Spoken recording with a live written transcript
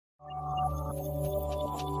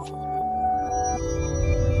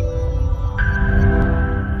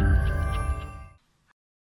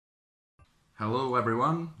Hello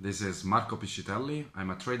everyone, this is Marco Piscitelli. I'm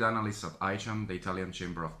a trade analyst at ICHAM, the Italian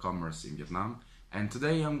Chamber of Commerce in Vietnam, and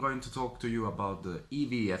today I'm going to talk to you about the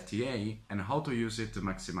EVFTA and how to use it to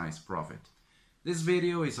maximize profit. This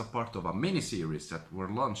video is a part of a mini-series that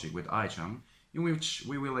we're launching with ICHAM, in which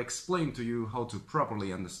we will explain to you how to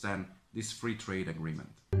properly understand this free trade agreement.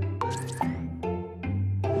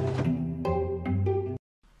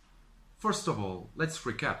 First of all, let's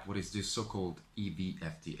recap what is this so-called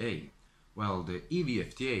EVFTA. Well, the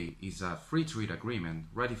EVFTA is a free trade agreement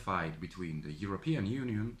ratified between the European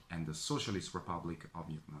Union and the Socialist Republic of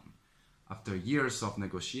Vietnam. After years of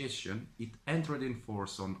negotiation, it entered in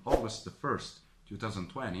force on August 1st,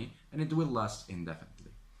 2020, and it will last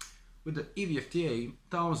indefinitely. With the EVFTA,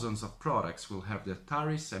 thousands of products will have their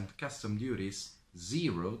tariffs and custom duties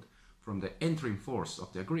zeroed from the entry in force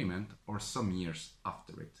of the agreement or some years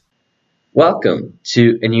after it. Welcome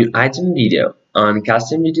to a new ICHAM video on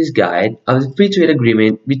Custom Duties Guide of the Free Trade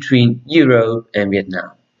Agreement between Europe and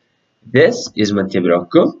Vietnam. This is Mattia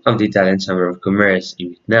Brocco of the Italian Chamber of Commerce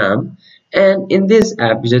in Vietnam, and in this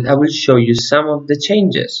episode I will show you some of the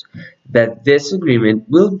changes that this agreement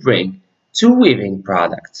will bring to weaving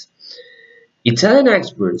products. Italian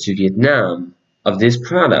exports to Vietnam of these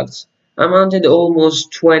products amounted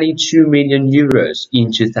almost 22 million euros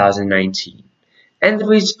in 2019. And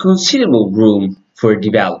there is considerable room for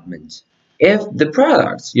development. If the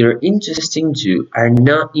products you're interested in are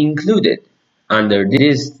not included under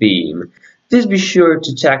this theme, please be sure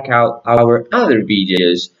to check out our other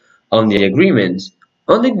videos on the agreement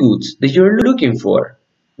on the goods that you're looking for.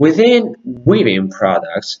 Within weaving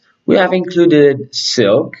products, we have included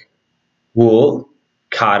silk, wool,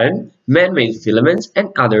 cotton, man-made filaments, and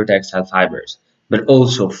other textile fibers, but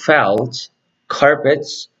also felt,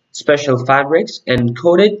 carpets, special fabrics, and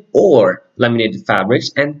coated or laminated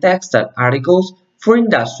fabrics and textile articles for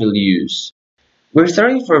industrial use. We're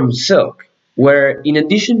starting from silk, where in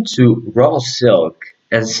addition to raw silk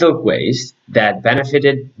and silk waste that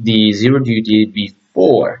benefited the zero duty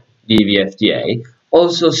before the EVFTA,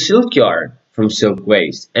 also silk yarn from silk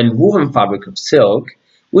waste and woven fabric of silk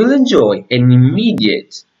will enjoy an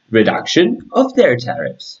immediate reduction of their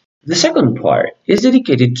tariffs. The second part is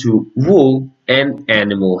dedicated to wool and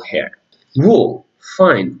animal hair. Wool,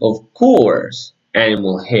 fine of coarse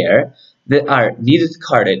animal hair that are neither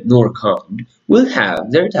carded nor combed, will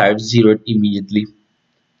have their tariffs zeroed immediately,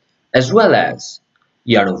 as well as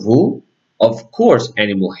yarn of wool, of coarse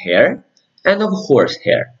animal hair, and of horse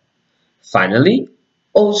hair. Finally,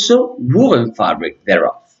 also woven fabric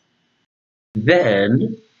thereof.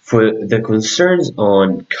 Then, for the concerns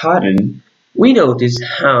on cotton, we notice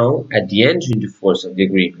how, at the entry into force of the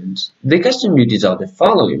agreement, the custom duties of the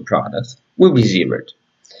following products will be zeroed: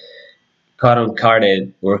 cotton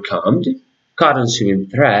carded or combed, cotton sewing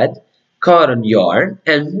thread, cotton yarn,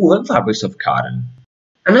 and woven fabrics of cotton.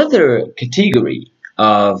 Another category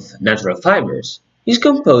of natural fibers is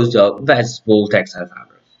composed of vegetable textile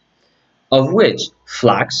fibers, of which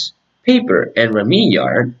flax, paper, and ramie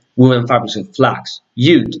yarn, woven fabrics of flax,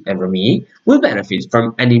 jute, and ramie, will benefit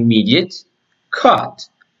from an immediate cut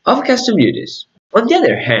of custom duties. On the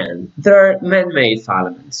other hand, there are man-made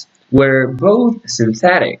filaments, where both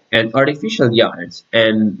synthetic and artificial yarns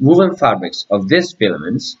and woven fabrics of these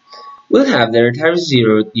filaments will have their tariffs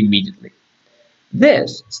zeroed immediately.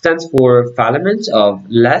 This stands for filaments of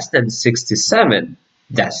less than 67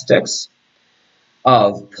 decitex,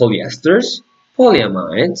 of polyesters,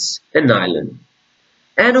 polyamides, and nylon,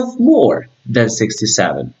 and of more than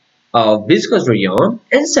 67 of viscose rayon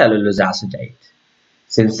and cellulose acetate.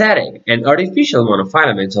 Synthetic and artificial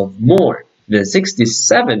monofilaments of more than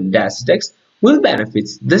 67 decitex will benefit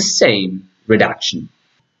the same reduction.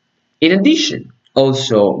 In addition,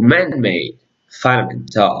 also man-made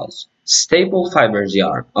filament tolls, staple fibers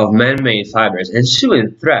yarn of man-made fibers, and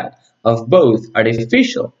sewing thread of both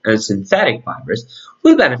artificial and synthetic fibers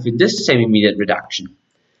will benefit the same immediate reduction.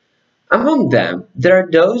 Among them, there are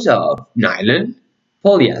those of nylon,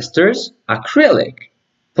 polyesters, acrylic,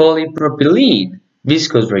 polypropylene,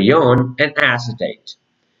 viscose rayon, and acetate.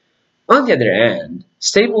 On the other hand,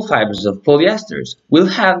 staple fibers of polyesters will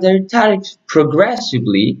have their tariffs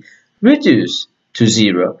progressively reduced to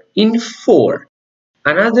zero in 4.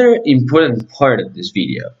 Another important part of this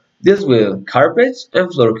video deals with carpets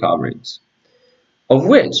and floor coverings, of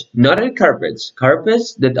which knotted carpets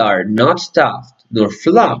that are not stuffed nor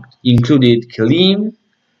flocked, included kilim,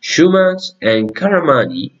 shumacs, and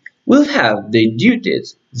karamani, will have their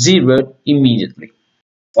duties zeroed immediately.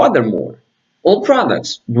 Furthermore, all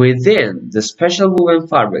products within the special woven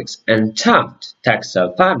fabrics and tufted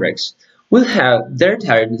textile fabrics will have their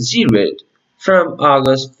tariff zeroed from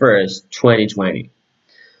August 1st, 2020.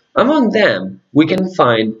 Among them, we can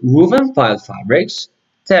find woven pile fabrics,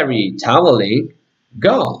 terry toweling,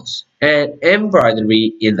 gauze, and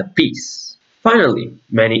embroidery in the piece. Finally,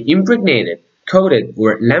 many impregnated, coated,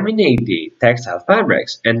 or laminated textile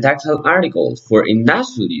fabrics and textile articles for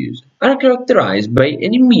industrial use are characterized by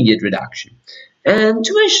an immediate reduction. And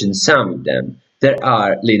to mention some of them, there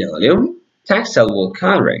are linoleum, textile wool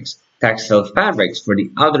coverings, textile fabrics for the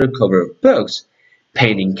outer cover of books,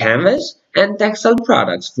 painting canvas, and textile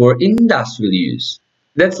products for industrial use.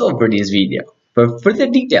 That's all for this video. For further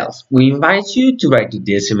details, we invite you to write to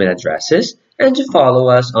these email addresses and to follow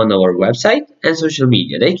us on our website and social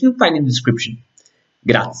media that you find in the description.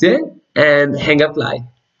 Grazie and hang up live.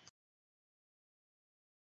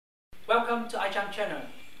 Welcome to ICHAM channel.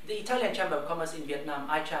 The Italian Chamber of Commerce in Vietnam,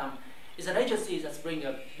 ICHAM, is an agency that's bringing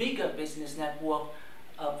a bigger business network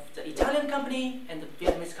of the Italian company and the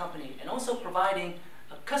Vietnamese company, and also providing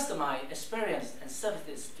a customized experience and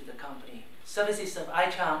services to the company. Services of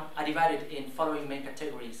ICHAM are divided in following main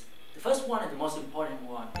categories. The first one and the most important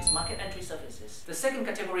one is market entry services. The second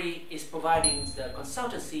category is providing the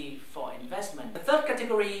consultancy for investment. The third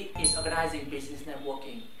category is organizing business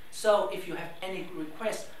networking. So if you have any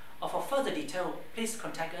requests or for further detail, please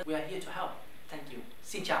contact us. We are here to help. Thank you.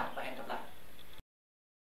 Xin chào và hẹn gặp lại.